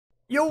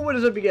Yo, what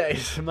is up, you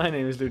guys? My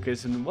name is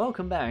Lucas, and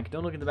welcome back.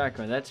 Don't look at the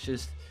background.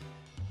 That's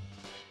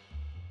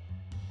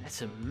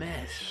a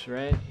mess,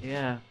 right?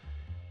 Yeah.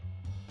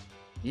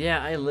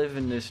 Yeah, I live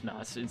in this. No,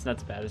 it's not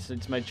as bad.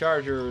 It's my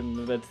charger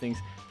and that things.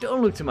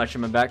 Don't look too much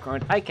at my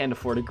background. I can't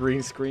afford a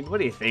green screen. What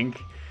do you think?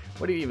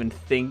 What do you even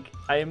think?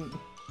 I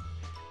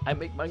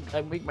make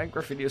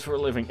Minecraft videos for a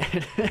living.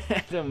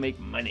 I don't make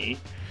money.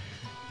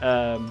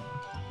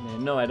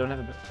 No, I don't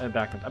have a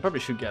background. I probably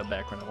should get a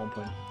background at one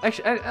point.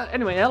 Actually,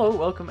 anyway, hello,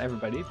 welcome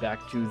everybody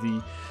back to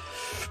the,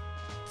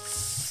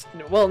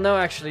 well, no,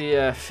 actually,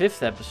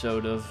 5th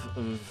episode of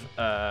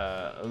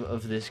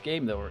this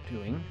game that we're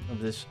doing, of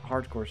this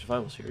hardcore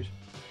survival series.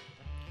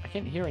 I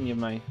can't hear any of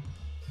my,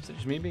 is it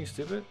just me being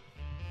stupid?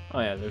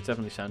 Oh yeah, there's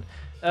definitely sound.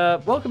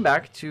 Welcome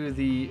back to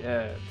the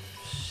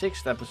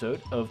 6th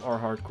episode of our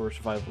hardcore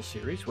survival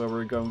series, where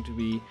we're going to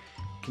be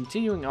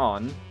continuing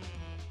on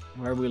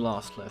where we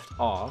last left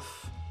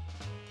off.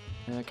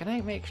 Can I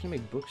actually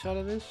make books out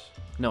of this?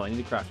 No, I need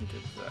a crafting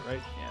table for that, right?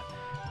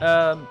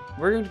 Yeah.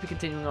 We're going to be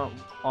continuing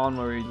on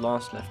where we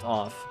last left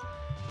off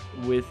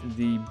with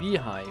the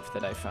beehive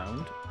that I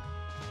found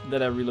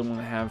that I really want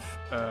to have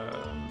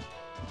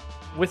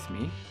with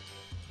me.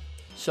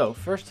 So,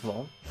 first of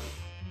all,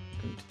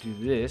 I'm going to do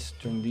this,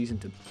 turn these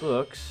into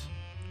books.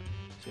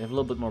 So we have a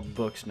little bit more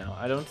books now.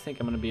 I don't think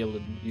I'm going to be able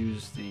to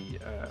use the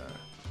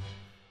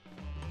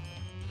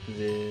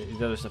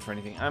other stuff for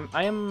anything.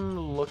 I am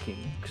looking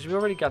because we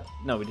already got.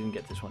 No, we didn't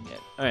get this one yet.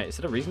 All right, is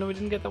there a reason that we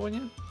didn't get that one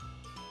yet?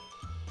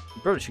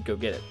 We probably should go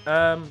get it.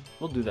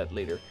 We'll do that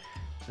later.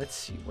 Let's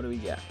see, what do we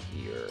got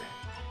here?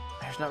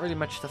 There's not really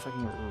much stuff I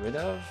can get rid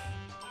of.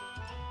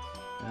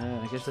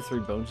 I guess the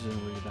 3 bones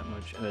isn't really that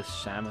much, and a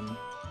salmon.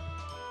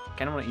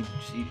 Kind of want to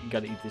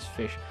gotta eat this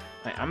fish.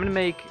 All right, I'm gonna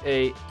make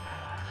a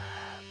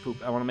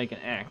poop. I want to make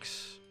an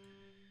axe,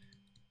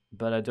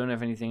 but I don't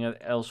have anything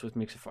else with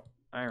mix of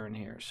iron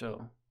here,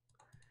 so.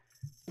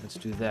 Let's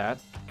do that,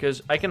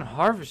 because I can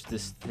harvest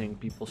this thing,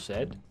 people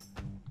said.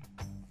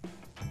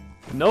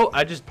 No,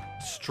 I just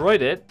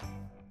destroyed it.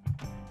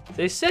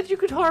 They said you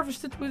could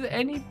harvest it with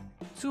any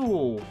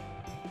tool.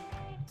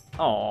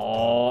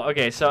 Oh,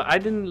 okay, so I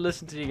didn't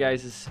listen to you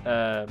guys'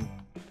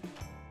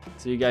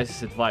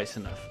 advice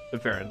enough,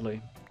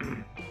 apparently.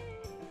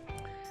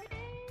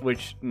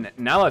 Which,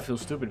 now I feel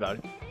stupid about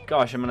it.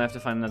 Gosh, I'm gonna have to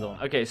find another one.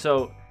 Okay,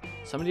 so,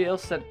 somebody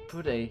else said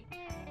put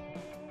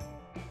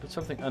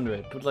something under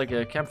it. Put like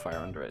a campfire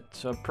under it.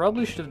 So I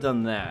probably should have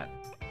done that.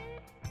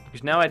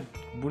 Because now I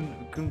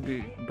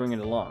couldn't bring it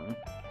along.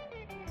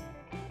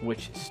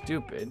 Which is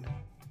stupid.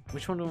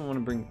 Which one do I want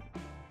to bring?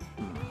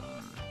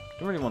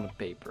 Don't really want a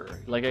paper.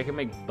 Like I can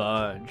make a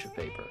bunch of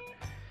paper.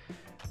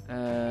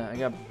 I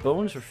got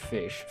bones or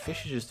fish.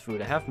 Fish is just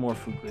food. I have more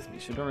food with me,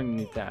 so I don't really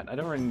need that. I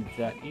don't really need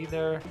that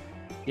either.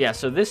 Yeah,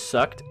 so this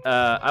sucked.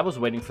 I was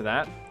waiting for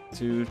that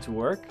to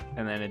work,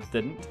 and then it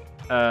didn't.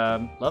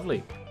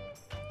 Lovely.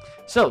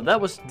 So, that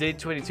was day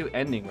 22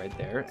 ending right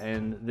there,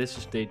 and this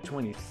is day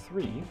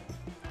 23.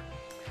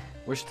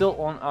 We're still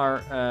on our,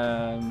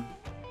 how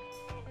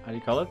do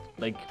you call it?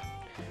 Like,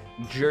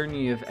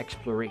 journey of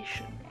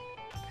exploration.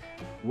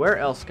 Where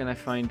else can I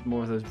find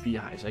more of those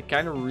beehives? I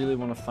kind of really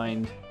want to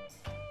find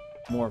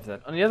more of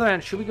that. On the other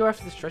hand, should we go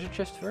after this treasure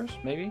chest first,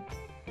 maybe?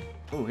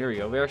 Oh, here we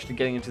go. We're actually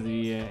getting into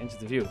the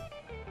view.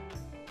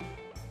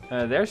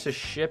 There's a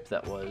ship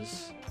that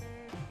was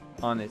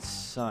on its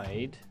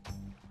side.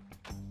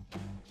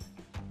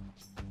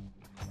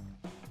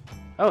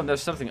 Oh, and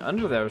there's something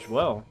under there as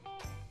well.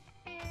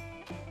 You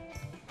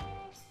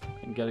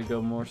gotta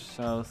go more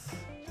south-ish.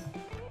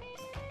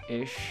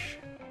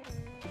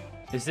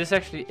 Is this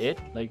actually it?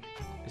 Like,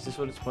 is this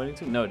what it's pointing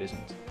to? No, it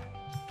isn't.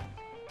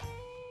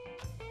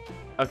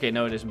 Okay,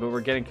 no, it isn't, but we're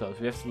getting close.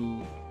 We have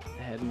to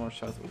head more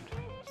southward.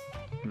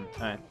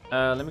 Alright,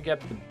 let me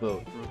get the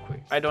boat real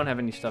quick. I don't have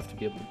any stuff to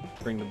be able to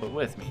bring the boat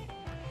with me.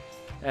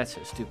 That's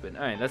so stupid.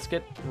 Alright, let's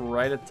get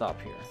right at the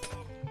top here.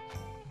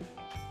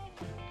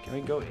 Can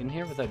we go in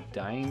here without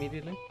dying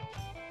immediately?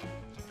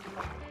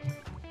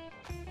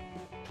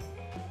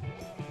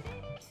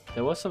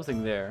 There was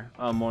something there.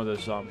 Oh, more of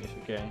those zombies.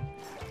 Okay.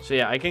 So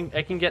yeah, I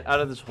can get out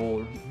of this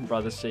hole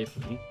rather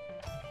safely.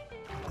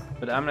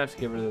 But I'm gonna have to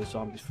get rid of those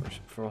zombies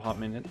for a hot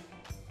minute.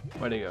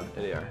 Where'd they go?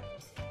 There they are.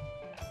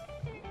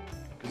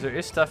 Because there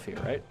is stuff here,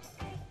 right?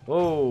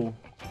 Whoa.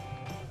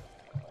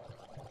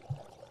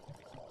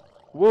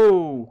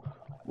 Whoa.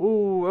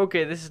 Ooh,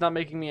 okay, this is not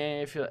making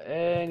me feel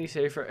any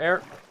safer.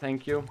 Air,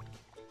 thank you.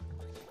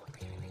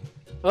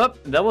 Oh,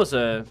 that was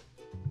a...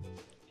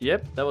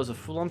 Yep, that was a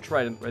full-on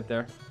trident right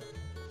there.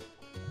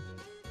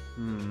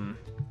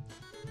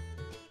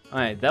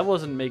 Alright, that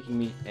wasn't making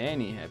me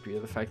any happier,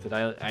 the fact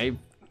that I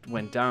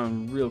went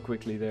down real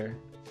quickly there.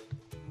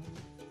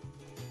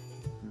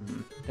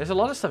 There's a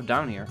lot of stuff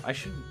down here.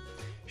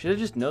 Should I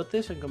just note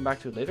this and come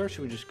back to it later, or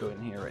should we just go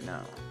in here right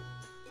now?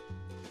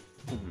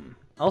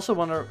 I also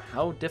wonder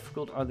how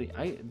difficult are the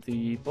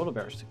polar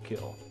bears to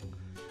kill.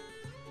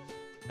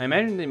 I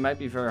imagine they might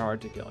be very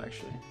hard to kill,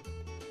 actually.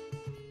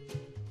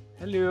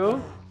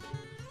 Hello?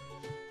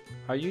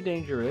 Are you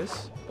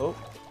dangerous? Oh,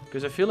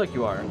 Because I feel like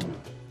you are.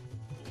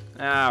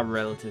 Ah,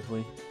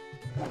 relatively.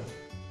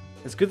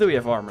 It's good that we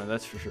have armor,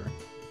 that's for sure.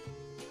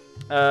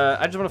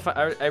 I just want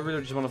to I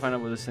really just want to find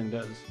out what this thing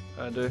does.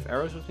 Do I have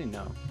arrows with me?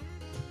 No.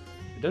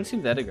 They don't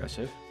seem that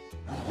aggressive.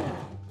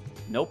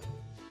 Nope.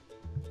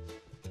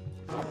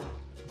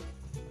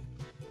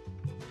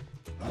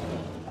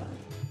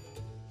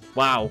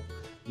 Wow.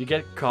 You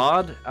get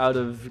cod out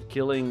of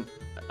killing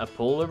a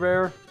polar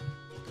bear?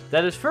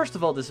 That is first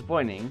of all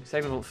disappointing.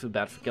 Second of all, I feel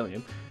bad for killing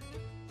him.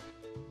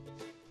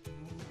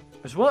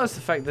 As well as the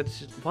fact that it's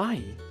just,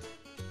 why?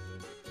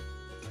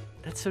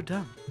 That's so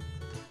dumb.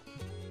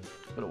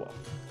 But oh well.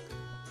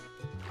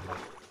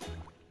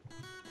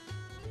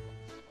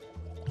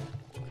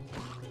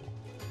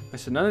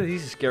 So none of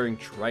these is carrying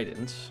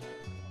tridents.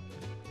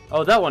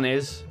 Oh, that one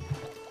is.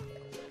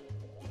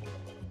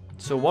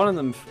 So one of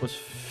them was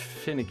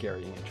Finna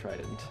carrying a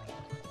trident.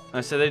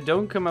 So they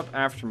don't come up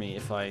after me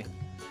if I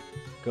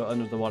go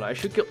under the water. I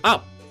should kill.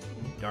 Oh!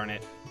 Darn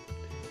it.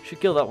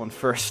 Should kill that one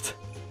first.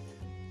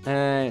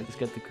 Let's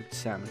get the cooked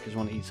salmon because I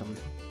want to eat some.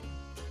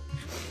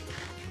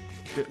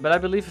 But I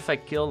believe if I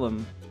kill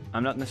them,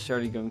 I'm not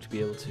necessarily going to be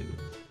able to.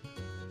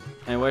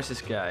 And where's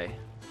this guy?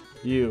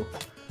 You.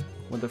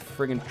 With the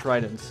friggin'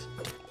 tridents.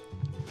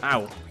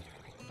 Ow.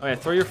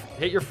 Okay,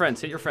 hit your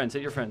friends, hit your friends,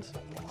 hit your friends.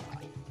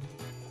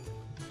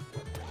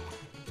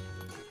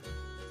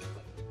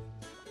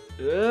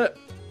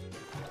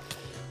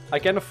 I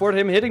can't afford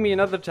him hitting me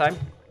another time.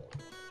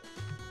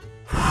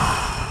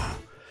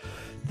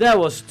 That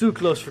was too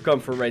close for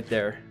comfort right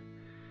there.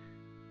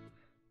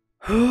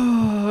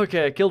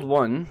 Okay, I killed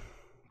one.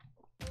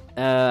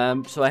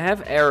 So I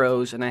have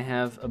arrows and I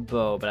have a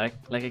bow, but I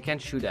can't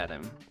shoot at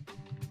him.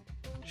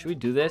 Should we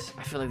do this?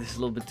 I feel like this is a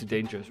little bit too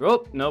dangerous.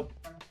 Oh, nope.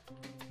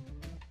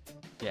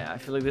 Yeah, I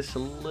feel like this is a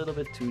little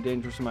bit too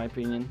dangerous in my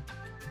opinion.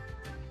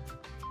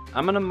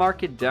 I'm gonna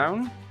mark it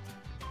down.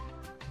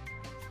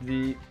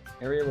 The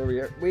area where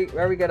we are.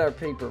 Where we got our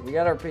paper? We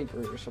got our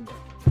paper here somewhere.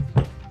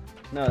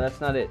 No,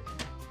 that's not it.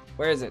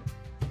 Where is it?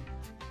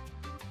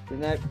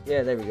 Didn't I?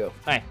 Yeah, there we go.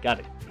 Alright, got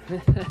it.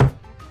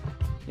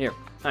 Here.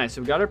 Alright, so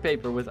we got our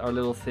paper with our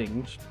little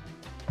things.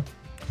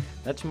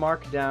 Let's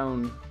mark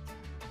down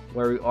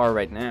where we are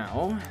right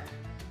now.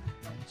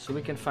 So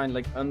we can find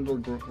like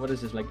what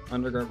is this? Like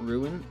underground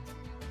ruin?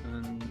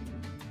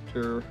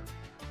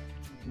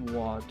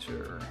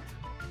 Underwater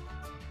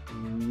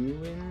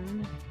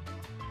ruin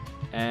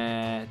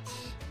at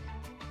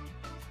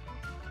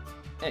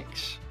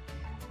X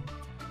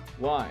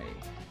Y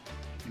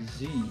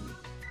Z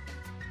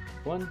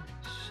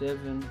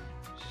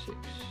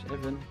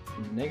 1767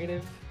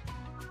 negative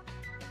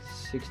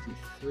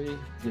 63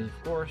 yes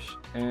of course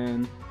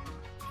and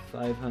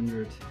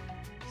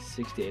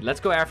 568. Let's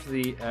go after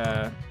the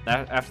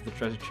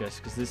treasure chest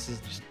because this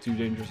is just too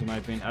dangerous in my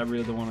opinion. I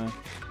really don't want to.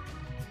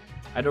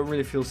 I don't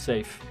really feel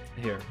safe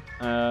here.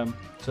 So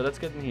let's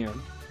get in here.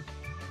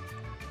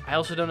 I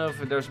also don't know if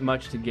there's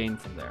much to gain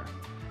from there.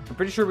 I'm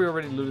pretty sure we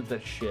already looted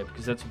that ship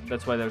because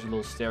that's why there's a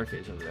little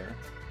staircase over there.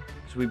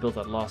 Because we built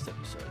that last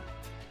episode.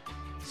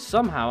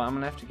 Somehow I'm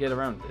gonna have to get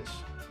around this.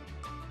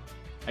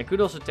 I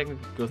could also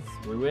technically go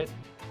through it.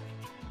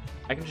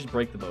 I can just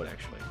break the boat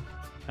actually.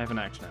 I have an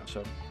axe now,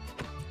 so.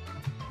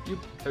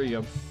 There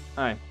you go.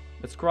 Alright,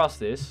 let's cross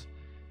this.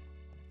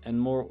 And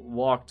more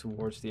walk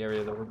towards the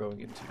area that we're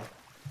going into.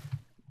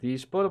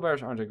 These polar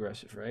bears aren't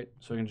aggressive, right?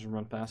 So I can just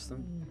run past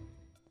them.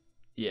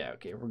 Yeah,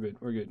 okay, we're good,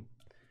 we're good.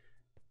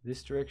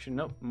 This direction,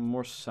 nope,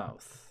 more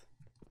south.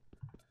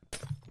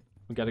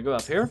 We gotta go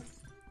up here.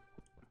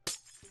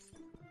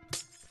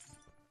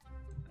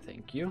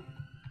 Thank you.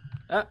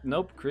 Ah,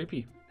 nope,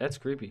 creepy. That's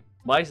creepy.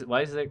 Why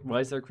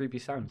is there creepy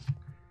sounds?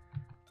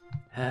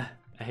 I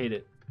hate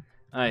it.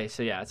 Alright,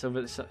 so yeah, it's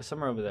over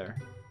somewhere over there.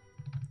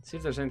 Let's see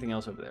if there's anything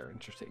else over there.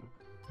 Interesting.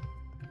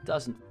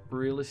 Doesn't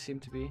really seem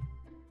to be.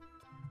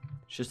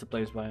 It's just a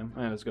place biome.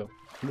 Alright, let's go.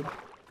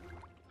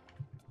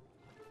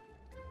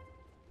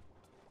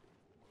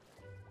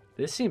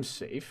 This seems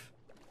safe.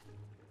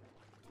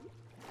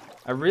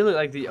 I really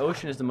like the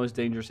ocean is the most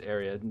dangerous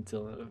area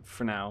until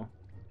for now.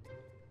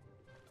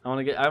 I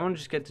want to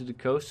just get to the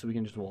coast so we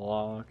can just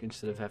walk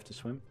instead of have to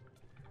swim.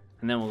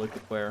 And then we'll look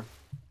at where.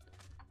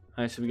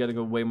 Alright, so we gotta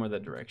go way more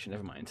that direction.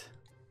 Never mind.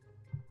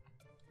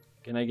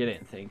 Can I get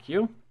in? Thank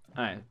you.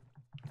 Alright.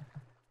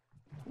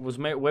 Was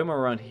way more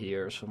around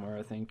here somewhere,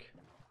 I think.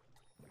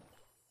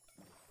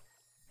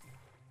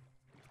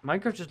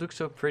 Minecraft just looks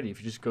so pretty if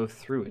you just go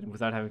through it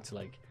without having to,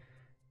 like,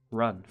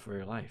 run for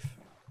your life.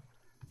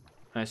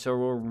 Alright, so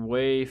we're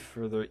way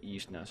further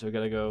east now, so we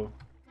gotta go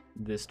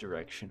this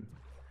direction.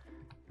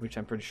 Which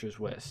I'm pretty sure is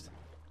west.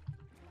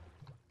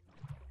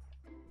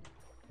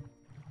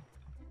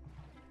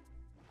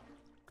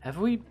 Have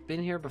we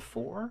been here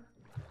before?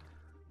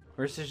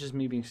 Or is this just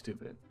me being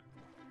stupid?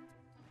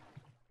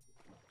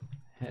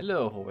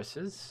 Hello,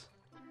 horses.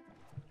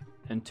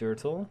 And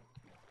turtle.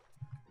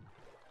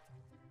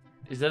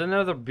 Is that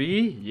another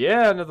bee?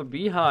 Yeah, another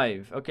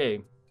beehive.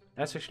 Okay,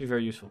 that's actually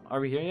very useful.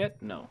 Are we here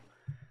yet? No.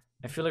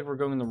 I feel like we're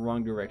going in the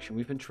wrong direction.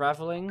 We've been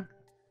traveling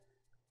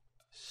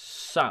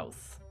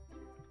south.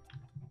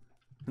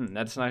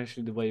 That's not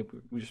actually the way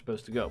we're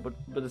supposed to go, but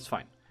it's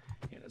fine.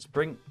 Okay, let's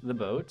bring the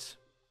boat.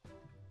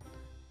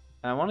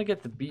 I want to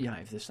get the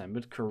beehive this time,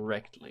 but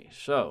correctly.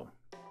 So,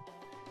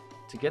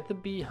 to get the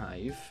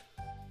beehive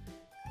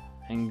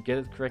and get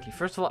it correctly.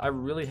 First of all, I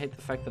really hate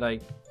the fact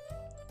that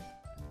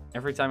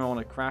every time I want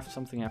to craft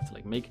something, I have to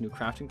like make a new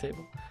crafting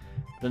table.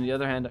 But on the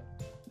other hand,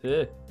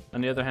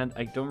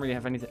 I don't really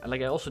have anything.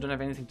 Like, I also don't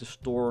have anything to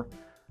store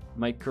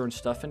my current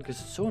stuff in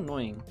because it's so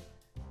annoying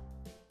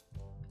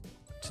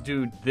to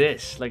do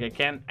this. Like, I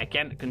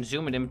can't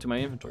consume it into my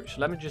inventory.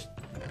 So let me just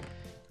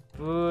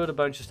put a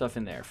bunch of stuff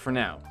in there for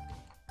now.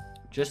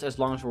 Just as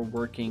long as we're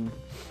working.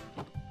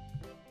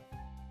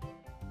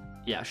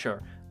 Yeah,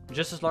 sure.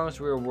 Just as long as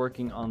we're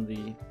working on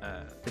the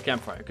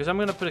campfire. Because I'm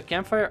going to put a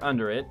campfire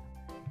under it.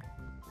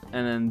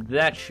 And then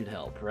that should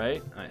help,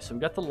 right? Alright, so we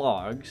got the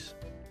logs.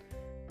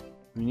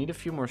 We need a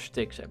few more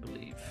sticks, I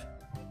believe.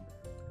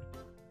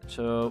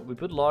 So we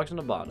put logs on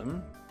the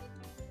bottom.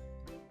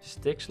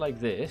 Sticks like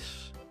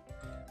this.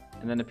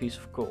 And then a piece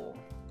of coal.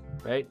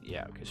 Right?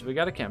 Yeah, okay. So we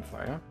got a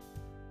campfire.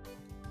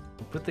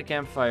 We'll put the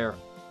campfire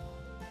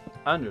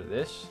under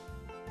this.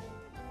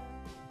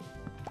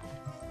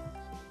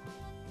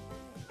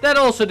 That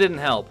also didn't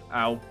help.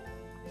 Ow.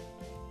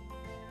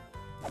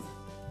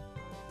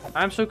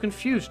 I'm so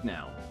confused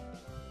now.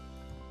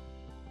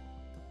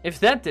 If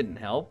that didn't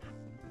help...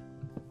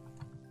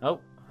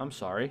 Oh, I'm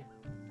sorry.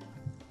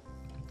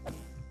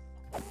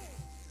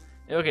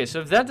 Okay,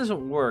 so if that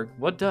doesn't work,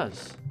 what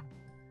does?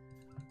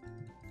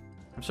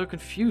 I'm so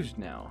confused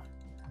now.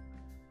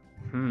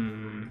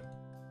 Yeah,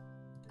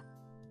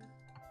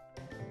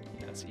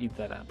 let's eat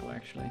that apple,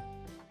 actually.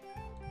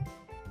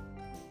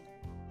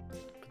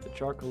 Put the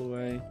charcoal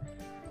away.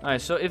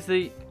 Alright, so if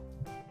the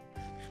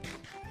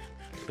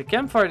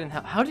campfire didn't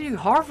help, how do you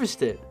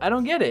harvest it? I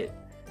don't get it.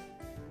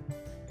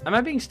 Am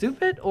I being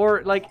stupid?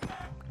 Or, like,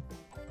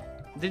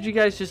 did you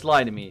guys just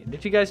lie to me?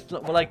 Did you guys,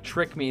 like,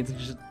 trick me into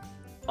just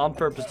on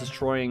purpose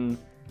destroying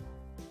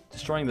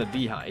the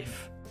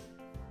beehive?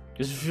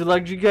 Because I feel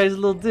like you guys a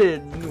little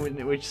did,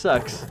 which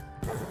sucks.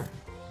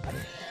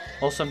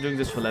 Also, I'm doing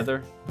this for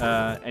leather.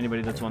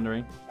 Anybody that's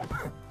wondering.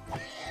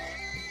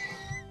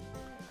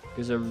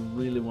 Because I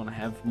really want to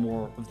have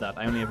more of that.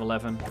 I only have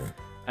 11.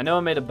 I know I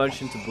made a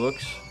bunch into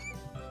books.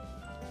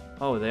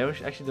 Oh, they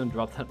actually don't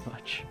drop that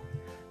much.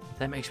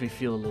 That makes me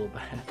feel a little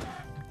bad.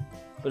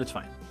 But it's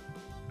fine.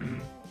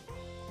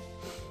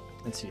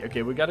 Let's see.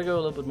 Okay, we gotta go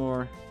a little bit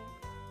more.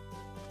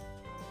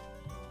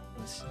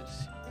 Let's see.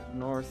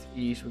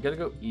 Northeast. We gotta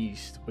go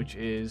east, which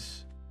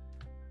is...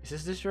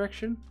 Is this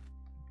direction?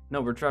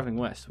 No, we're traveling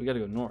west. We gotta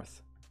go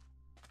north.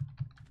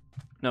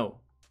 No.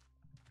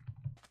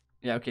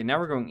 Yeah, okay, now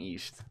we're going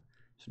east.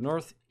 So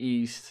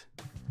northeast,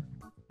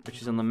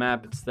 which is on the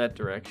map, it's that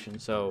direction.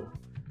 So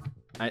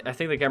I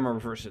think the camera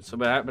reversed it. So,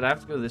 but I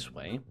have to go this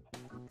way.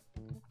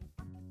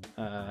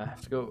 I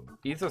have to go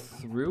either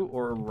through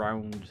or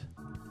around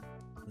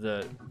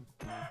the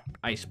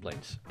ice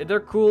plains. They're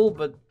cool,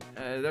 but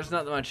there's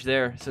not much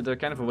there, so they're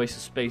kind of a waste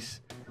of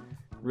space,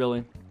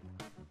 really.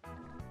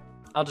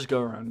 I'll just go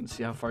around and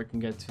see how far I can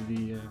get to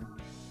the...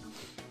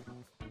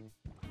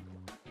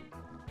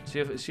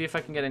 See if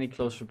I can get any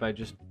closer by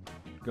just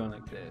going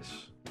like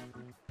this.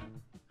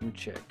 Let me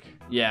check.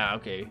 Yeah,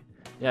 okay.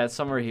 Yeah, it's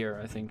somewhere here,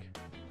 I think.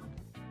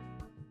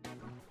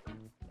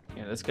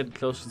 Yeah, let's get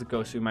close to the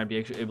coast so we might be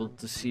actually able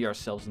to see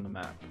ourselves in the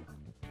map.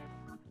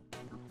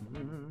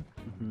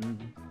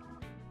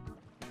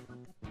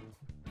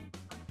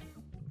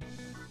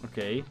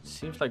 Okay,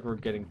 seems like we're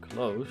getting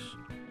close.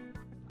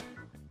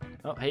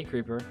 Oh, hey,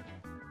 creeper.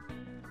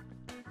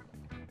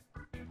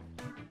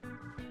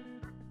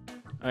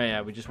 Oh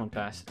yeah, we just went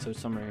past it, so it's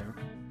somewhere here.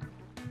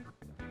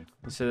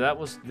 So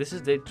this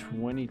is day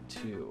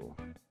 22.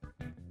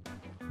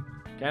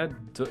 Kind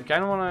of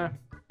wanna.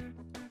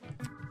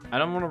 I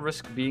don't want to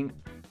risk being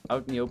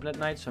out in the open at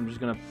night, so I'm just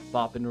gonna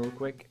pop in real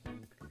quick.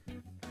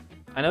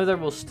 I know there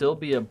will still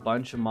be a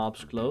bunch of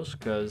mobs close,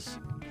 cause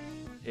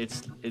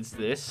it's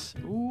this.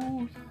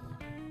 Ooh.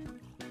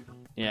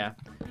 Yeah,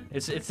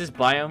 it's this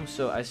biome,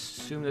 so I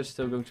assume there's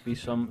still going to be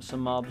some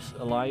mobs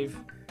alive.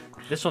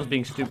 This one's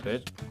being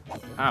stupid.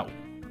 Ow.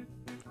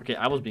 Okay,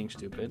 I was being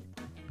stupid.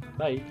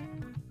 Bye.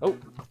 Oh.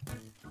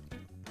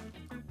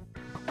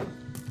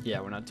 Yeah,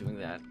 we're not doing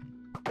that.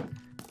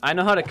 I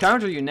know how to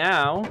counter you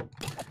now.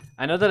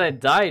 I know that I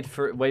died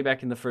way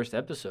back in the first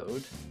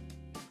episode.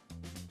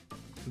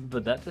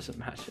 But that doesn't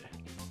matter.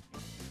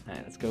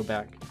 Alright, let's go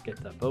back. Get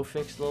that bow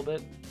fixed a little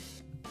bit.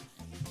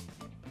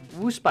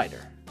 Woo,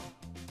 spider.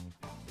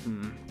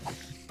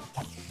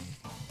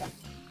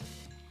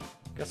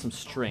 Got some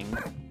string.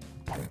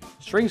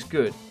 String's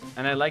good,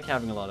 and I like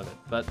having a lot of it,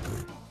 but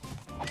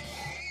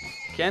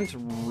can't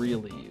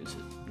really use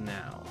it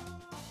now.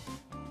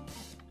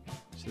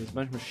 So there's a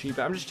bunch more sheep.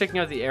 I'm just checking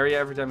out the area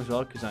every time as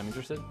well, because I'm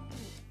interested.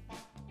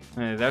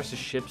 There's the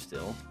ship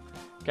still.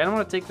 Kind of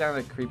want to take down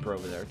that creeper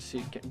over there to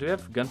see. Do we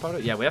have gunpowder?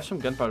 Yeah, we have some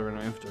gunpowder in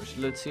our inventory,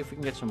 so let's see if we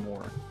can get some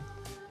more.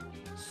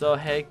 So,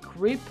 hey,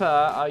 creeper,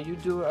 are you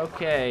doing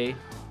okay?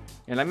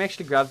 Yeah, let me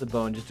actually grab the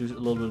bow and just do a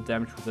little bit of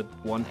damage with that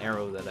one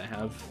arrow that I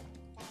have.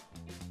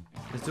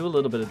 Let's do a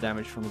little bit of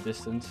damage from a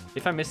distance.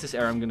 If I miss this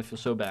arrow, I'm gonna feel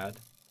so bad.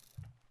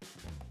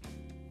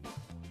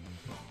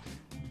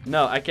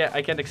 No, I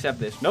can't accept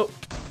this. Nope.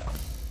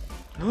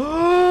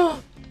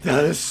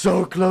 That is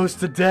so close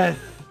to death.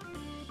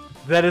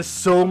 That is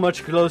so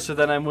much closer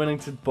than I'm willing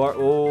to bar.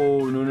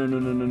 Oh, no, no, no,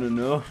 no, no, no,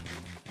 no.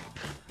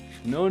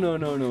 No, no,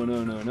 no, no,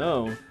 no, no,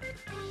 no.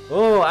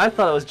 Oh, I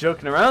thought I was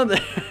joking around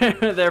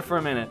there for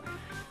a minute.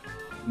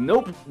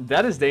 Nope,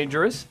 that is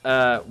dangerous.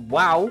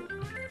 Wow.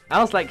 I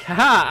was like,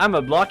 haha, I'm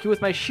gonna block you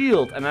with my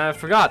shield. And I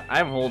forgot,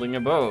 I'm holding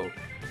a bow.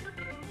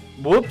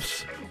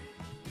 Whoops.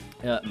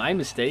 My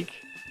mistake.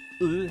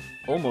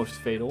 Almost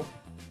fatal.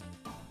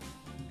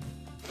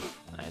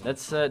 Alright,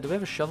 let's, do we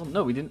have a shovel?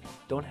 No, we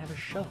don't have a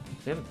shovel.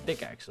 We have a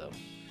pickaxe, though.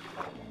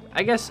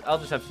 I guess I'll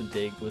just have to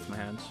dig with my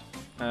hands.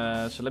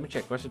 So let me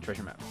check. Where's the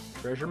treasure map?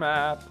 Treasure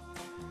map.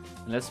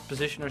 And let's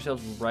position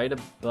ourselves right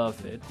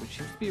above it, which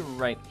seems to be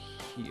right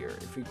here.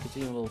 If we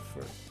continue a little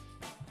further.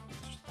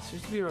 It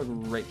seems to be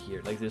right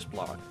here, like this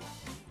block.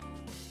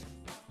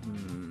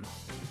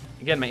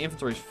 Again, my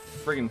inventory is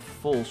friggin'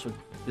 full, so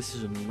this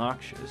is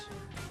obnoxious.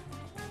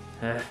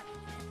 I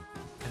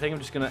think I'm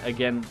just gonna,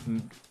 again,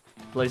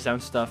 place down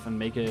stuff and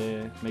make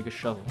a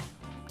shovel.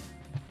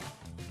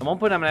 At one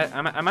point,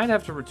 I might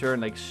have to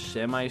return, like,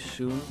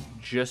 semi-soon,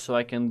 just so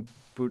I can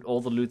put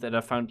all the loot that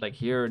I found, like,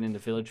 here and in the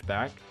village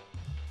back.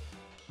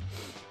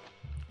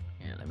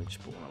 Yeah, let me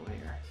just put one over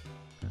here.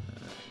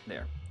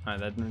 There.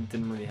 That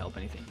didn't really help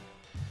anything.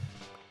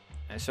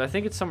 So I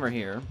think it's somewhere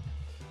here.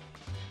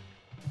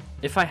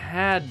 If I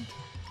have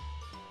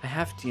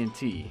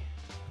TNT.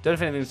 Don't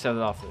have anything to set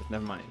it off with.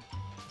 Never mind.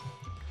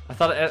 I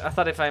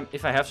thought if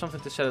I have something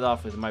to set it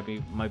off with, it might be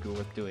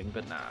worth doing,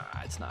 but nah,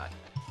 it's not.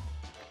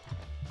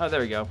 Oh, there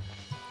we go.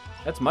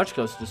 That's much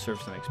closer to the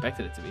surface than I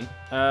expected it to be.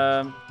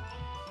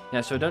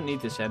 Yeah, so I don't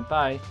need this end.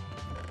 Bye.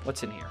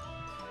 What's in here?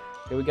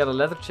 Okay, we got a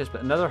leather chest,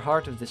 but another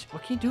heart of this.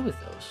 What can you do with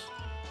those?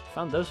 I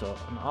found those an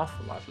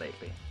awful lot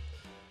lately.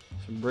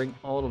 So bring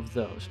all of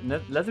those. And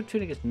that leather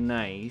tunic is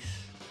nice.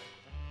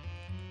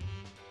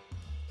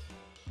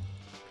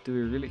 Do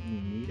we really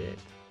need it?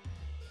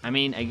 I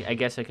mean, I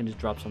guess I can just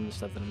drop some of the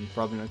stuff that I'm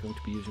probably not going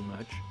to be using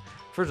much.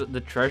 First,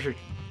 the treasure.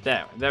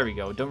 There we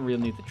go. Don't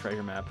really need the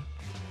treasure map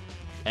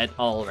at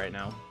all right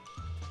now.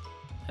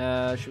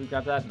 Should we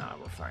grab that? Nah,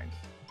 we're fine.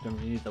 Don't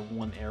really need the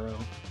one arrow.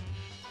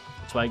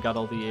 That's why I got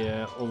all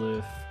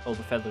the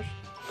feathers.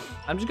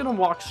 I'm just gonna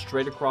walk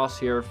straight across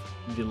here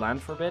the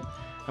land for a bit.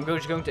 I'm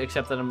just going to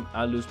accept that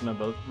I lose my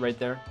boat right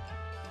there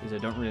because I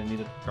don't really need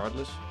it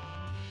regardless.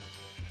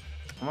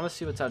 I want to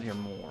see what's out here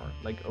more,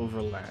 like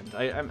overland.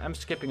 I'm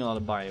skipping a lot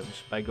of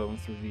biomes by going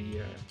through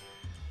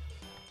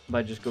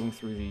just going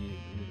through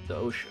the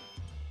ocean.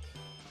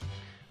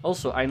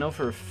 Also, I know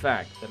for a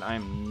fact that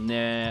I'm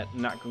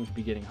not going to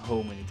be getting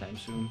home anytime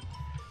soon.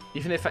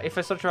 Even if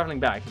I start traveling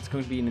back, it's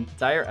going to be an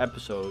entire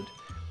episode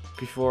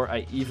before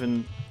I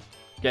even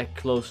get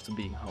close to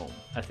being home.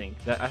 I think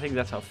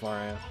that's how far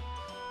I am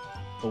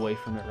away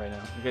from it right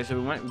now. Okay, so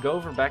we go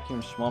over back here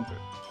in swamp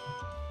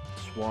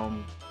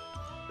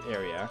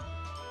area.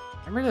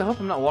 I really hope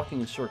I'm not walking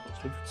in circles.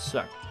 It would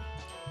suck.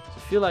 I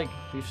feel like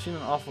we've seen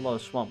an awful lot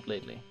of swamp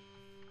lately.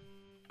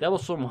 That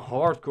was some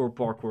hardcore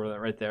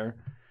parkour right there.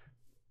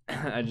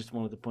 I just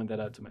wanted to point that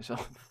out to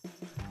myself.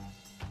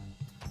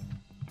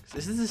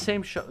 Is this the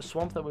same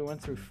swamp that we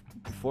went through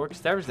before?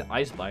 Because there is the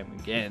ice biome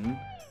again.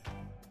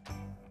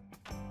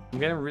 I'm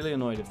getting really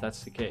annoyed if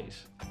that's the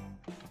case.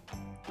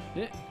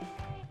 Yeah.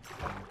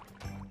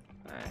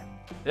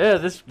 Yeah,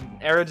 this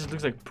area just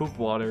looks like poop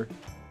water.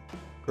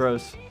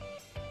 Gross.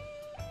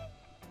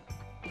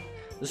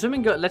 The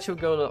swimming lets you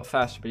go a lot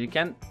faster, but you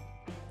can't...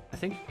 I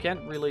think you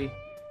can't really...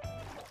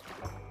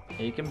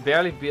 Yeah, you can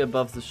barely be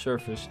above the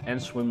surface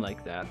and swim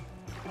like that.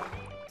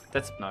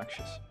 That's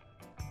obnoxious.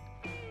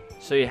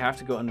 So you have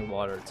to go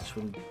underwater to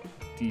swim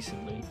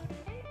decently.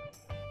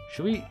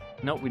 Should we...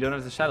 No, we don't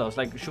have the saddles.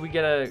 Like, should we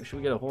get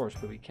a horse?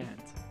 But we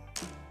can't.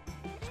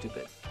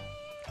 Stupid.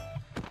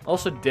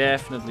 Also,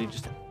 definitely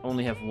just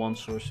only have one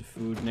source of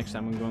food next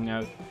time I'm going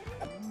out.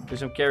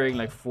 Because I'm carrying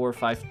like 4 or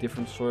 5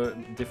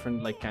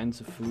 different like kinds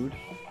of food.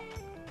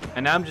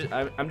 And now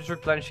I'm just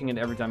replenishing it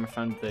every time I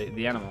found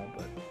the animal,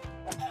 but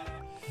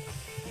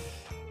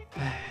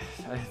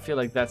I feel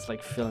like that's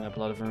like filling up a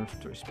lot of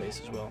inventory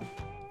space as well.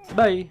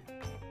 Bye.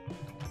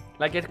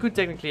 Like, I could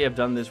technically have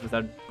done this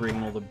without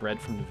bringing all the bread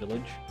from the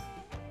village,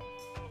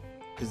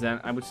 because then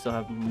I would still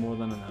have more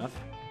than enough.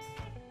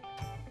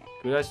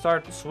 Could I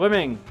start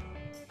swimming?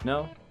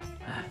 No?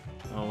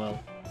 Oh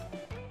well.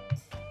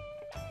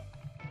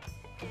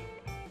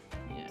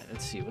 Yeah,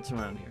 let's see what's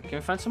around here. Can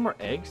we find some more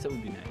eggs? That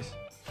would be nice.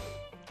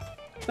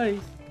 Bye.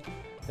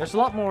 There's a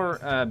lot more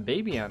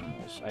baby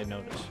animals, I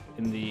noticed,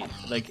 in the,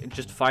 like,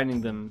 just finding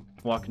them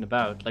walking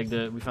about. Like,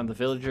 we found the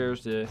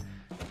villagers, the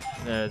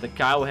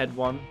cow had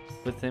one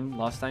with him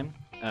last time.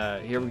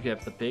 Here we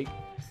have the pig.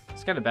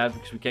 It's kind of bad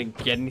because we can't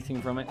get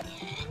anything from it.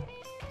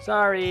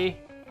 Sorry,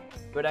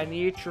 but I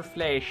need your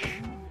flesh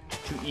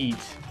to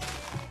eat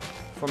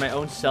for my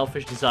own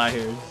selfish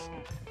desires.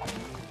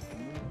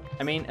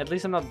 I mean, at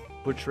least I'm not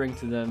butchering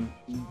to them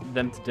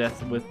to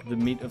death with the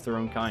meat of their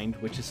own kind,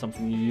 which is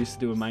something you used to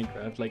do in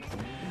Minecraft. Like,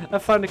 I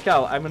found a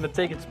cow, I'm gonna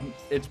take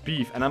its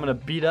beef, and I'm gonna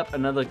beat up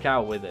another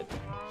cow with it.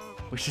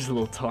 Which is a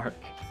little dark.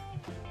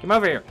 Come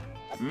over here.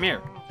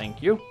 Mirror.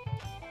 Thank you.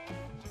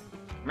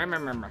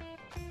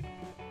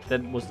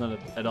 That was not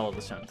at all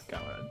the sound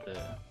the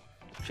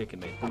chicken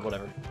made, but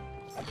whatever.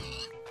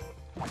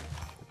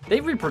 They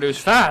reproduce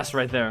fast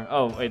right there.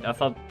 Oh wait, I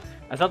thought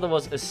there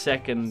was a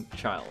second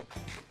child.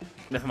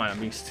 Never mind, I'm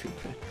being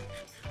stupid.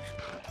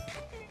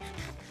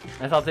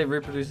 I thought they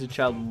reproduced a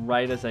child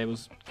right as I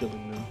was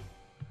killing them.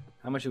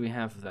 How much do we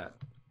have of that?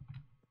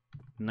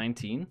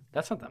 19?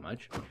 That's not that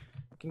much.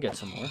 Can get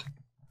some more.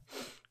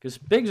 Because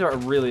pigs are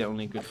really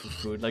only good for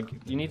food. Like,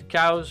 you need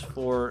cows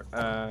for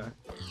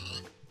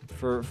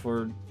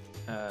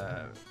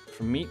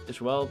meat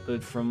as well,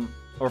 but for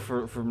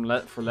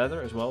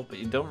leather as well. But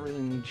you don't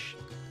really need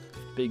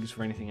pigs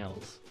for anything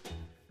else,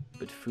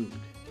 but food.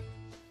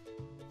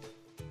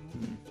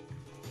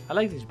 I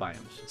like these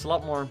biomes. It's a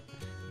lot more.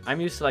 I'm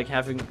used to like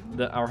having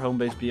our home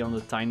base be on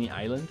the tiny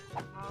island,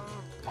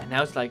 and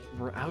now it's like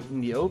we're out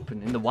in the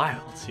open, in the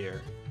wilds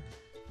here.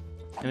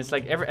 And it's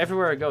like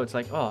everywhere I go, it's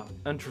like, oh,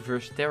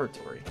 untraversed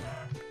territory.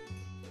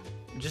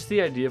 Just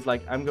the idea of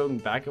like I'm going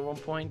back at one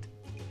point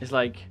is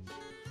like,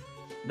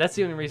 that's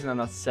the only reason I'm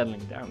not settling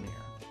down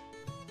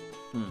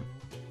here.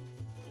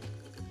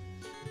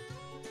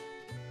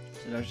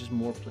 So there's just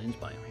more plains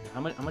biome here.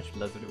 How much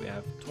leather do we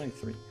have?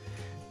 23.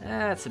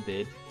 That's a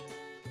bit.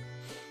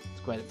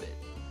 It's quite a bit.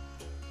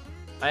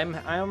 I'm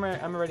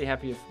already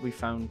happy if we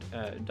found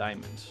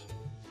diamonds.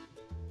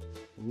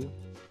 Ooh.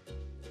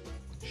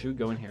 Should we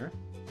go in here?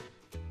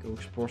 Go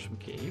explore some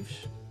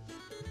caves.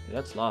 Yeah,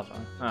 that's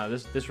lava. Ah,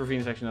 this ravine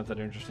is actually not that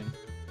interesting.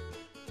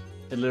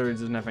 It literally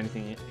doesn't have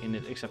anything in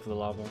it except for the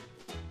lava.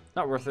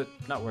 Not worth it.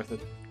 Not worth it.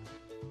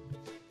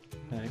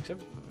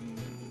 Except...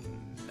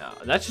 no,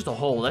 that's just a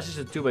hole. That's just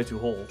a 2x2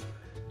 hole.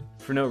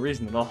 For no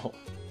reason at all.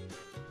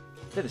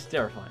 That is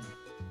terrifying.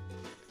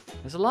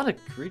 There's a lot of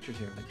creatures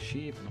here, like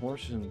sheep and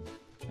horses and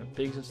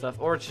pigs and stuff.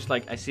 Or it's just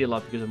like, I see a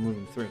lot because I'm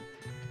moving through.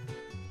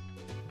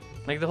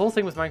 Like, the whole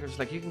thing with Minecraft is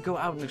like, you can go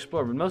out and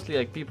explore, but mostly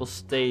like people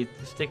stick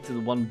to the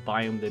one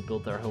biome they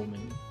built their home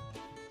in.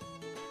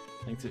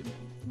 Like,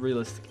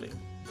 realistically.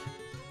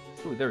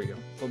 Ooh, there we go.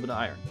 A little bit of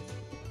iron.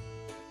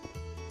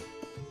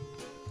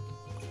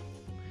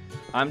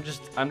 I'm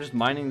just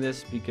mining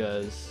this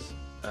because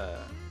I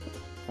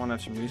want to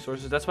have some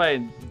resources. That's why I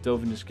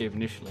dove in this cave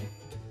initially.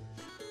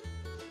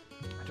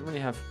 I don't really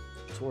have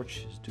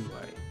torches, do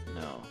I?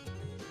 No.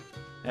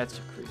 That's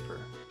a creeper.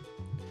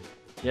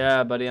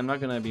 Yeah, buddy, I'm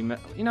not gonna be...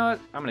 you know what?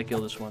 I'm gonna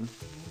kill this one.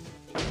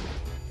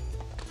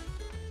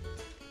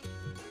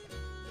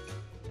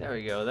 There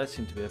we go. That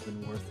seemed to have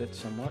been worth it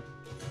somewhat.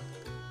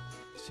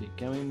 Let's see,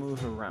 can we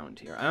move around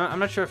here? I'm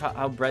not sure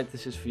how bright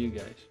this is for you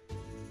guys.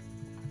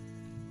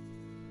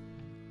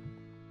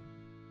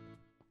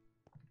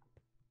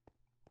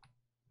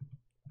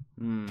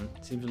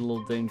 It seems a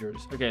little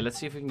dangerous. Okay, let's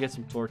see if we can get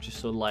some torches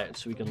so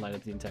we can light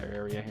up the entire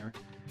area here.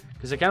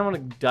 Because I kind of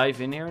want to dive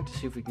in here to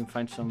see if we can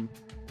find some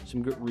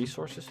good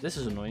resources. This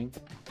is annoying.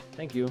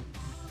 Thank you.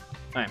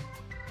 Alright.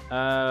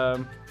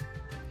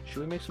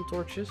 Should we make some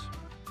torches?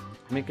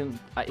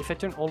 If I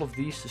turn all of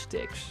these to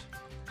sticks,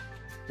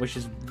 which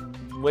is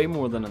way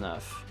more than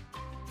enough,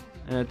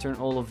 and I turn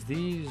all of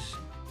these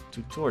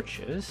to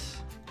torches,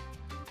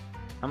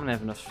 I'm gonna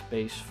have enough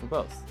space for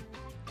both.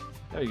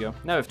 There we go.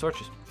 Now we have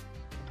torches.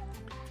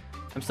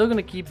 I'm still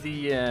gonna keep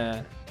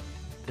the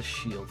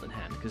shield in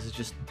hand because it's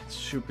just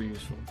super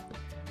useful.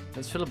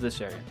 Let's fill up this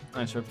area.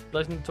 Alright, so we're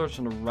placing the torch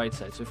on the right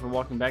side. So if we're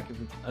walking back,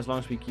 as long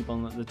as we keep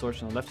on the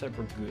torch on the left side,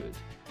 we're good.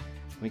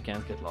 We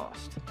can't get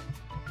lost.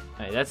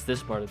 Alright, that's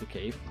this part of the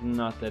cave.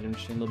 Not that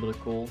interesting. A little bit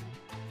of coal,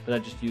 but I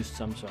just used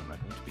some, so I'm not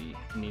going to be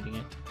needing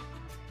it.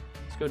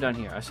 Let's go down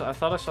here. I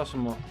thought I saw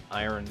some more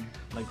iron,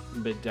 like a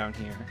bit down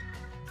here.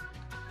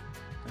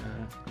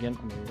 Again,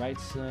 on the right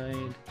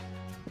side.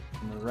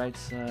 On the right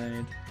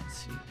side. Let's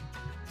see.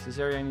 Is this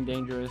area any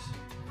dangerous?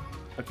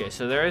 Okay,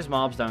 so there is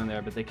mobs down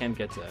there, but they can't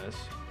get to us.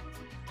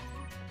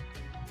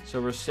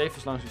 So we're safe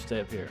as long as we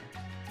stay up here.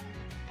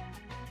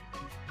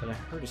 But I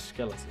heard a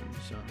skeleton,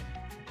 so...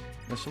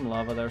 there's some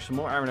lava there, some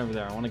more iron over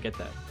there. I want to get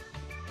that.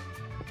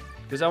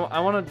 Because I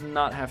want to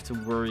not have to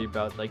worry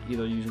about like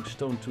either using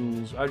stone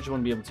tools. I just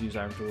want to be able to use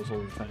iron tools all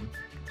the time.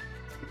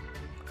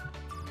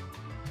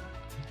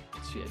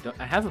 Let's see,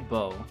 I have a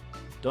bow.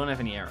 Don't have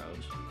any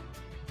arrows.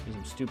 Because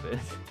I'm stupid.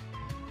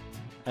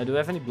 Do I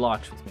have any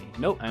blocks with me?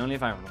 Nope, I only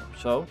have iron ore.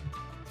 So,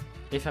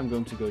 if I'm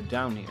going to go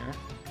down here,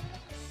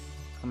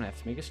 I'm going to have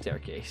to make a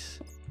staircase.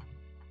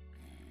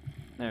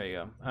 There we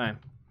go. Alright.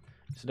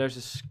 So there's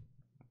this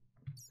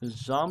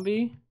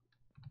zombie.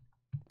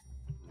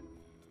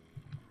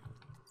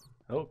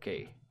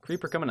 Okay.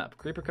 Creeper coming up.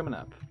 Creeper coming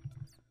up.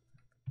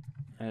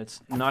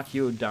 Let's knock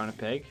you down a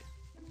peg.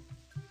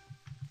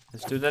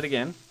 Let's do that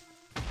again.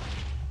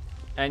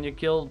 And you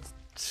killed...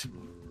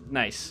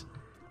 nice.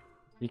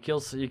 You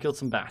killed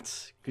some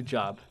bats. Good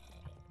job.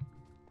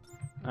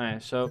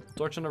 Alright, so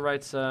torch on the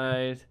right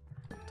side.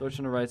 Torch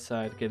on the right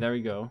side. Okay, there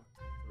we go.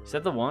 Is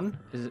that the one?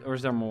 Or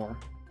is there more?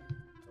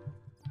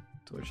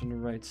 Torch on the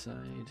right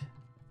side.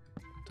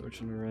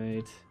 Torch on the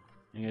right.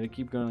 I gotta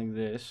keep going like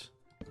this.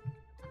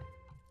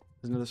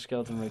 There's another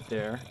skeleton right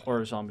there. Or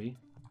a zombie.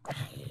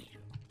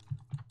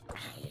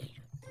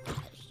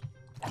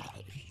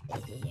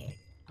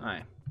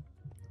 Alright.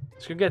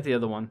 Let's go get the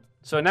other one.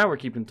 So now we're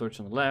keeping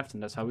torch on the left,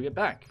 and that's how we get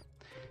back.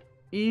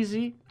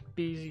 Easy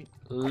peasy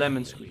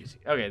lemon squeezy.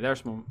 Okay,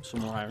 there's some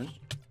more iron.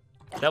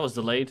 That was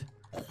delayed.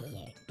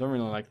 Don't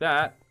really like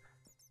that.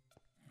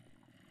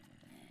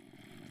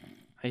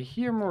 I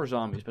hear more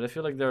zombies, but I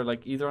feel like they're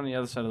like either on the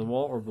other side of the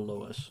wall or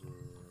below us.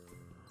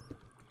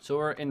 So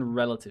we're in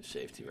relative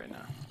safety right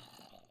now.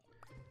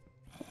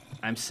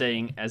 I'm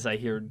saying as I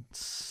hear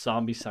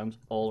zombie sounds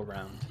all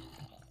around.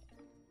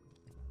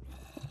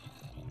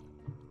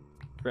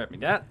 Grab me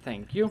that,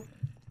 thank you.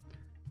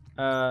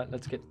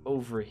 Let's get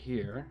over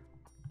here.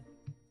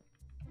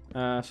 So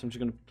I'm just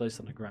gonna place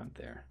it on the ground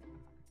there.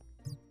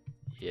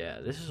 Yeah,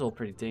 this is all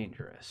pretty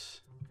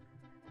dangerous.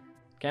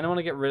 Kinda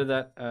wanna get rid of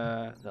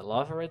that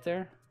lava right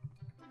there.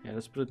 Yeah,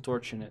 let's put a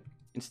torch in it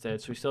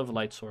instead, so we still have a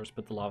light source,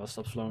 but the lava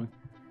stops flowing.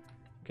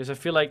 Because I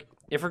feel like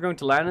if we're going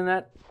to land in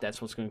that,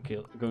 that's what's going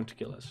to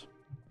kill us.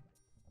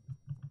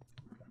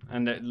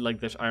 And like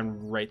there's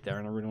iron right there,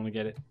 and I really want to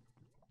get it.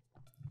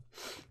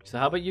 So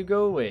how about you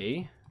go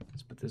away?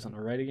 Let's put this on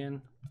the right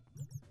again.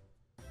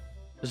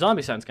 The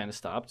zombie sounds kind of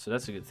stopped, so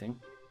that's a good thing.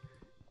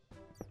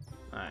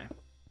 Alright.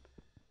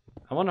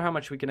 I wonder how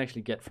much we can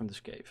actually get from this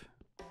cave.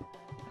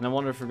 And I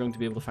wonder if we're going to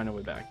be able to find our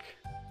way back.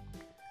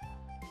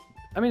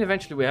 I mean,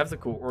 eventually we have the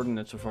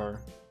coordinates of our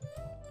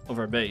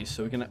base,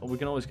 so we can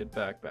always get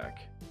back.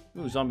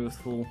 Ooh, zombie with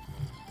full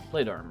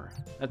plate armor.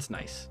 That's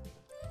nice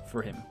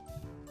for him.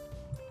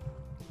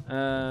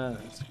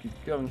 Let's keep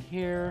going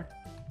here.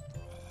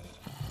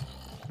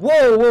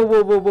 Whoa, whoa,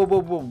 whoa, whoa, whoa, whoa,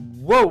 whoa,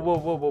 whoa,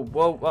 whoa, whoa,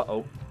 whoa,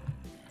 whoa,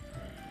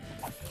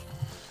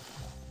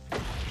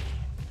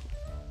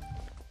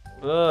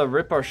 uh-oh.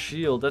 Rip our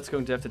shield. That's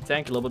going to have to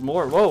tank a little bit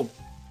more. Whoa.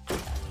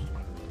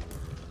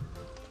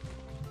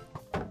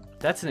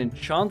 That's an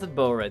enchanted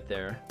bow right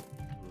there.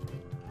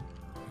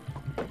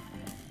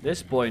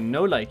 This boy,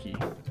 no likey.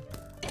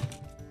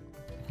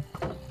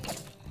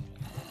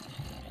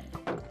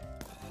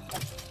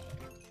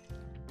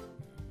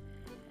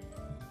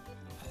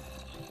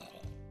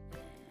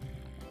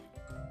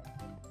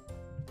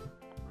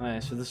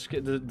 Alright, so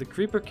the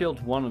creeper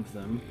killed one of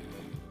them.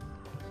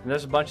 And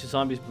there's a bunch of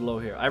zombies below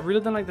here. I really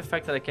don't like the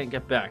fact that I can't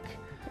get back.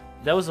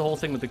 That was the whole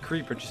thing with the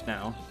creeper just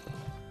now.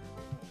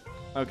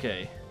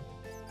 Okay.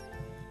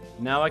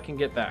 Now I can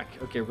get back.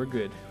 Okay, we're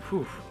good.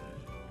 Whew.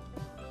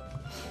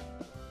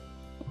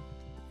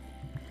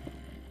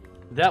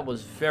 That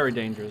was very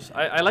dangerous.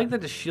 I like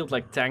that the shield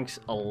like tanks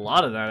a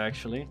lot of that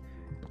actually.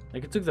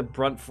 Like it took the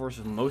brunt force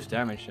of most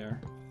damage there.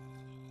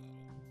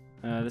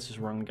 This is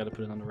wrong. Gotta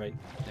put it on the right.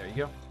 There you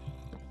go.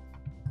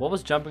 What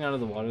was jumping out of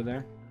the water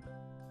there?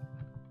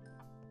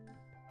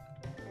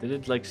 Did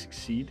it like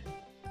succeed?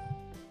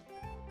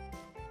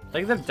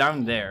 Like they're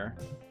down there.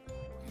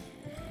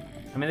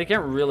 I mean they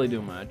can't really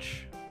do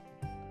much.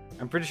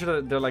 I'm pretty sure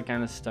that they're like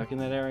kind of stuck in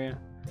that area.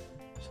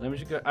 So let me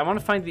just go. I want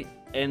to find the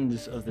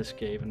ends of this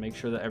cave and make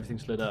sure that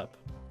everything's lit up.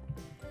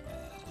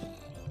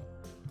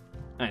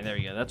 Alright, there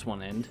we go. That's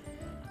one end.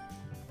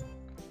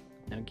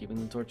 Now keeping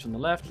the torch on the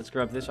left. Let's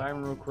grab this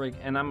iron real quick.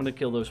 And I'm going to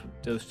kill those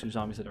two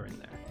zombies that are in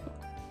there.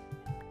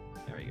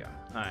 There we go.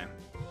 Alright.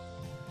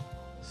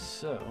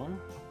 So.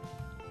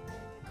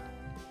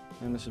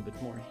 And there's a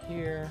bit more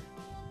here.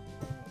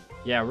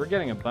 Yeah, we're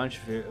getting a bunch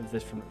of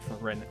this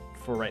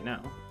for right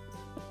now.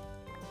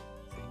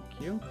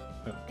 Thank you.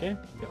 Okay,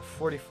 we got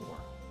 44.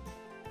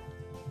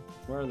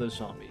 Where are those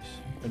zombies?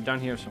 They're down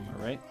here somewhere,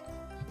 right?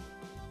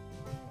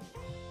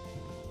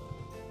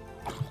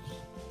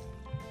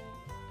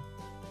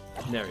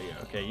 There we go.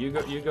 Okay, you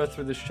go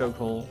through this choke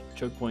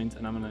point,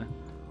 and I'm gonna.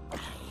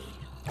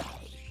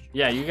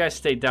 Yeah, you guys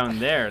stay down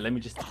there. Let me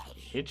just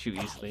hit you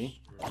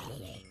easily.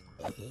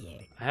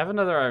 I have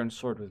another iron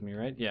sword with me,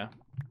 right? Yeah.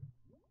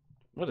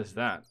 What is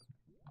that?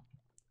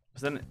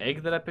 Was that an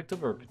egg that I picked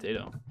up or a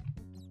potato?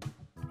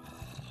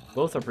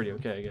 Both are pretty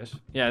okay, I guess.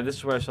 Yeah, this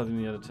is where I saw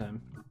them the other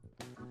time.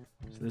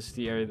 So this is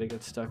the area they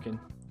got stuck in.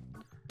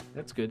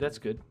 That's good, that's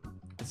good.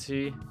 Let's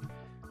see.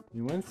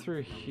 We went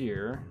through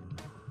here.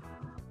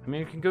 I mean,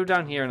 you can go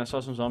down here, and I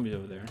saw some zombies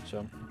over there,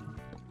 so.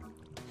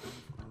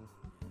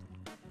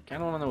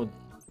 Kinda wanna know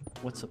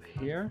what's up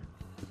here.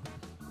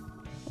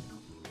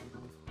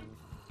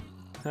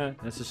 Huh,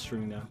 that's a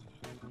string now.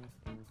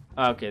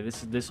 Okay,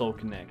 this all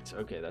connects.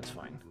 Okay, that's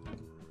fine.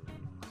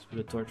 Let's put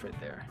a torch right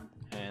there.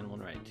 And one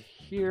right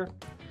here.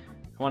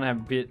 I want to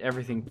have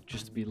everything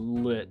just to be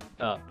lit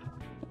up.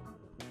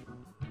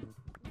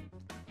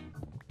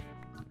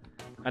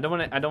 I don't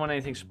want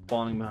anything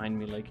spawning behind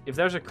me. Like if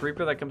there's a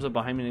creeper that comes up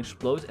behind me and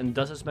explodes and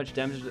does as much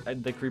damage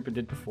as the creeper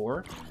did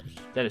before,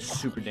 that is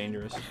super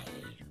dangerous.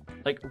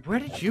 Like where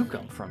did you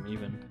come from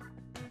even?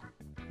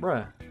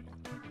 Bruh.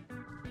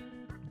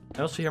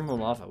 I also hear more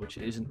lava, which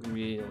isn't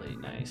really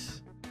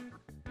nice.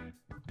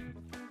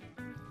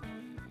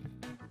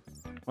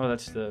 Oh,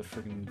 that's the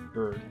freaking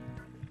bird.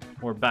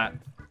 Or bat.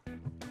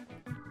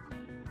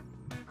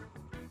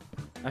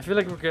 I feel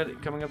like we're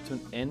coming up to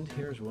an end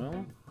here as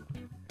well.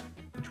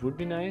 Which would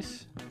be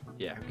nice.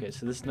 Yeah, okay,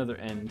 so this is another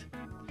end.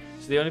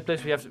 So the only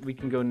place we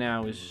can go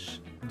now is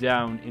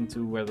down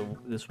into where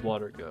this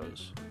water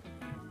goes.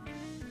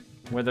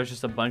 Where there's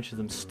just a bunch of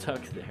them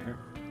stuck there.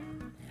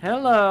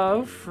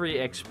 Hello, free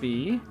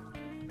XP.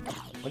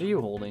 What are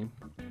you holding?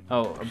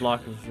 Oh, a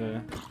block of...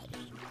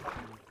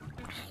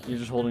 You're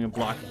just holding a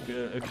block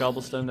of a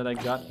cobblestone that I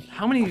got.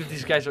 How many of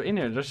these guys are in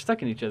here? They're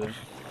stuck in each other.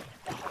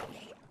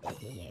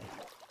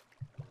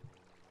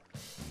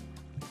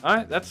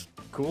 Alright, that's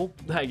cool,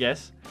 I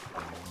guess.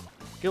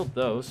 Killed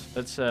those.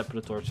 Let's put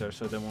a torch there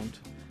so they won't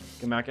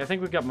come back. I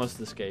think we got most of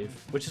this cave,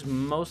 which is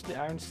mostly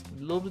iron.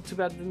 A little bit too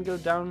bad it didn't go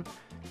down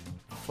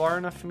far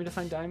enough for me to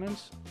find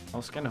diamonds. I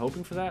was kind of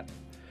hoping for that.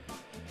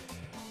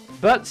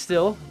 But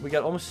still, we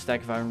got almost a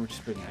stack of iron, which is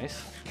pretty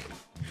nice.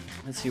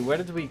 Let's see, where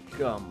did we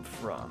come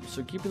from?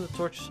 So keeping the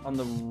torches on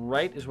the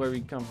right is where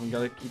we come from. We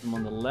gotta keep them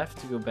on the left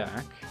to go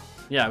back.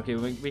 Yeah, okay,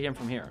 we came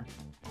from here.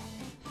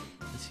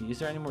 Let's see, is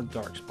there any more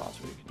dark spots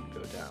where you can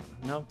go down?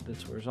 Nope,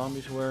 that's where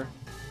zombies were.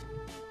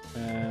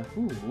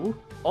 Ooh,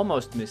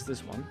 almost missed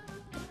this one.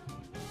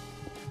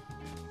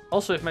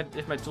 Also, if my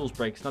tools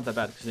break, it's not that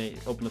bad because they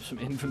open up some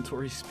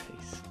inventory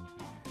space,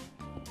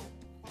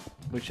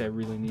 which I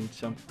really need.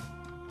 So,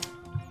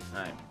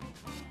 alright.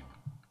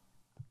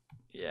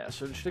 Yeah.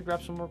 So should I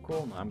grab some more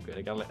coal? No, I'm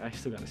good. I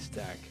still got a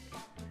stack.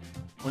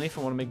 Only if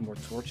I want to make more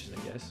torches,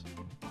 I guess.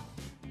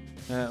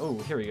 Oh,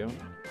 here we go.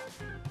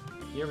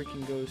 Here we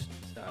can go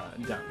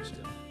down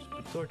still. So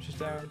put torches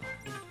down.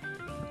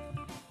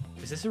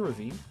 Is this a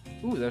ravine?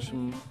 Ooh, there's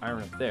some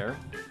iron up there.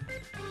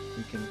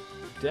 We can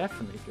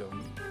definitely go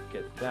and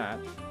get that.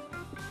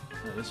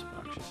 Oh, this is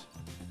obnoxious.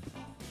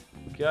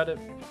 Gotta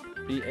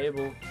be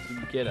able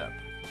to get up.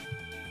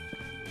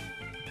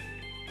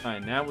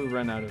 Alright, now we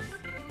run out of...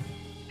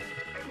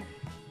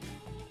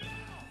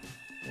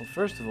 Well,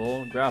 first of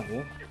all,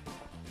 gravel.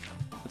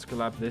 Let's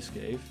collapse this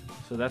cave.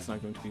 So that's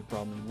not going to be a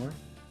problem anymore.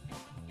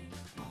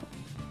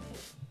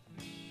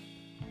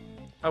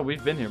 Oh,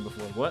 we've been here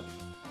before. What?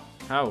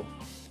 How?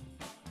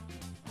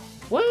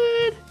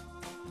 What?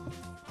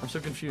 I'm so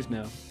confused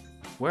now.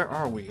 Where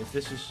are we? If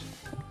this is...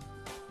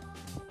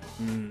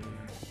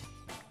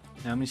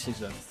 How many sticks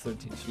do I have?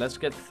 13. So let's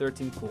get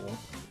 13 coal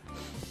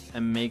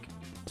and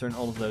turn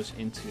all of those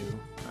into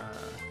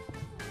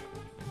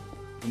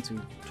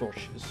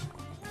torches,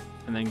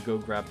 and then go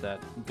grab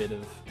that bit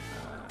of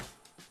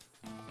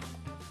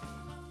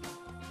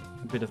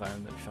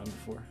iron that we found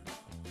before.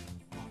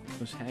 It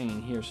was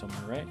hanging here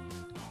somewhere, right?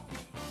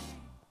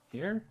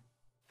 Here?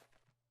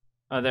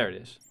 Oh, there it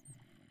is.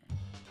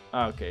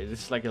 Oh, okay,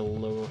 this is like a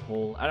lower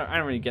hole. I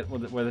don't really get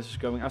where this is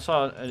going. I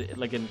saw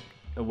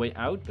a way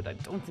out, but I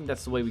don't think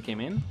that's the way we came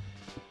in.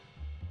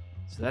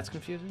 So that's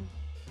confusing.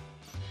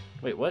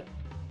 Wait, what?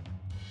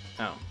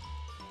 Oh.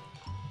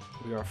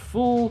 We are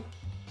full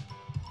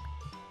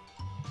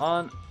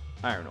on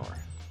iron ore.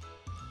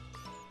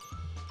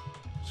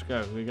 Let's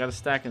go. We got a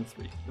stack in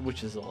 3,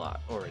 which is a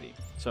lot already.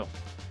 So,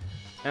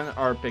 and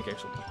our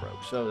pickaxe almost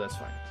broke, so that's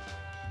fine.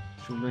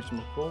 Should we bring some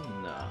more coal?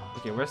 No.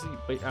 Okay, where's the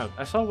way out?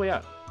 I saw a way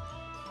out.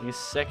 Like a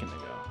second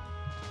ago.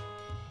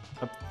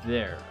 Up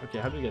there. Okay,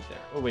 how do we get there?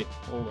 Oh wait,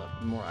 hold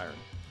up. More iron.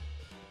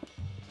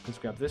 Let's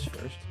grab this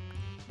first.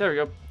 There we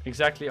go.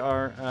 Exactly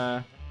our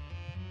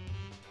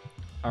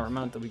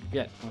amount that we could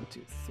get. 1,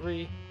 2,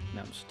 3.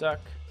 Now I'm stuck.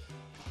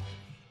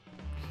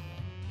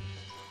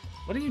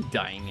 What are you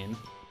dying in?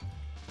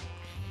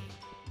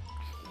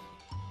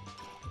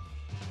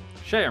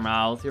 Shut your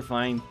mouth. You're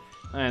fine.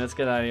 Alright, let's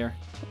get out of here.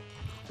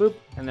 Boop.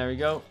 And there we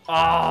go.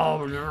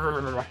 Oh!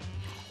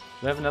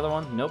 Do I have another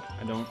one? Nope,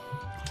 I don't.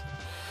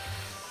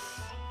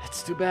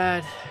 That's too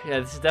bad. Yeah,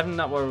 this is definitely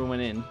not where we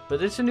went in.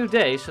 But it's a new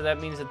day, so that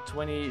means that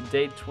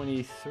day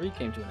 23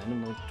 came to an end,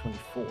 and we're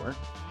 24.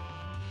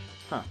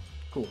 Huh,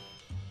 cool.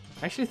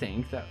 I actually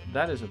think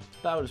that is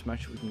about as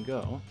much as we can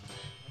go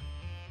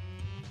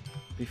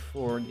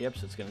before the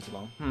episode's getting too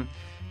long.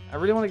 I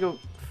really want to go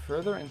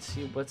further and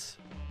see what's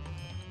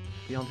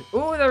beyond it.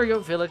 Oh, there we go,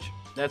 village.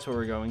 That's where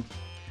we're going.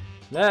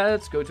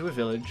 Let's go to a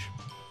village.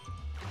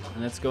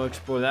 And let's go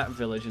explore that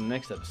village in the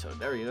next episode.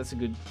 There we go. That's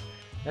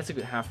a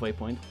good halfway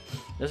point.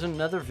 There's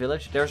another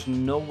village. There's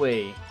no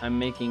way I'm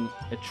making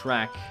a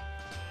track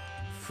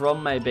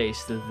from my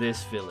base to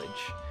this village.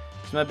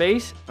 So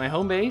my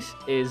home base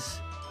is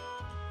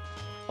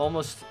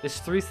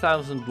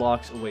 3,000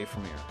 blocks away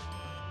from here.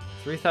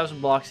 3,000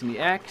 blocks in the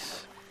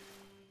X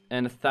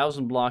and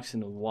 1,000 blocks in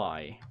the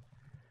Y.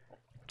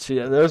 So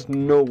yeah, there's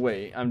no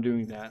way I'm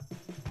doing that.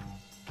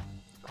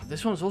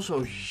 This one's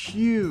also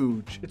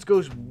huge. It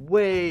goes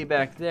way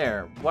back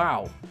there.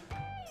 Wow.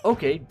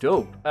 Okay,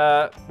 dope.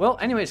 Well,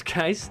 anyways,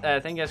 guys,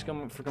 thank you guys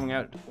for coming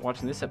out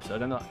watching this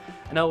episode. I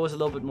know it was a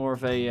little bit more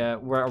of a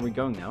where are we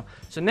going now.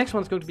 So next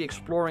one's going to be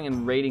exploring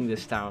and raiding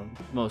this town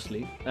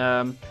mostly.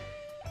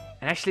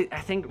 And actually, I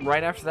think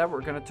right after that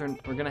we're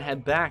gonna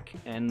head back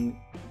and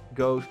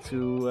go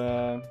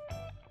to.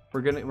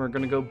 We're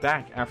gonna go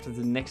back after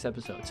the next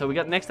episode. So we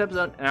got next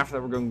episode, and after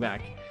that we're going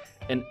back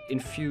and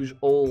infuse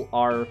all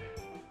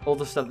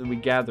the stuff that we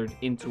gathered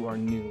into our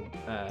new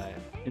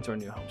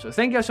home. So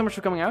thank you guys so much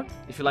for coming out.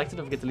 If you liked it,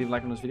 don't forget to leave a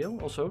like on this video.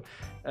 Also,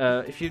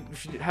 if you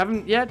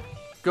haven't yet,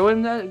 go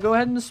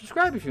ahead and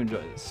subscribe if you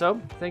enjoyed this.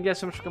 So thank you guys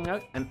so much for coming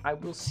out, and I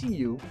will see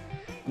you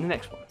in the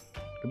next one.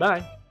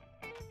 Goodbye.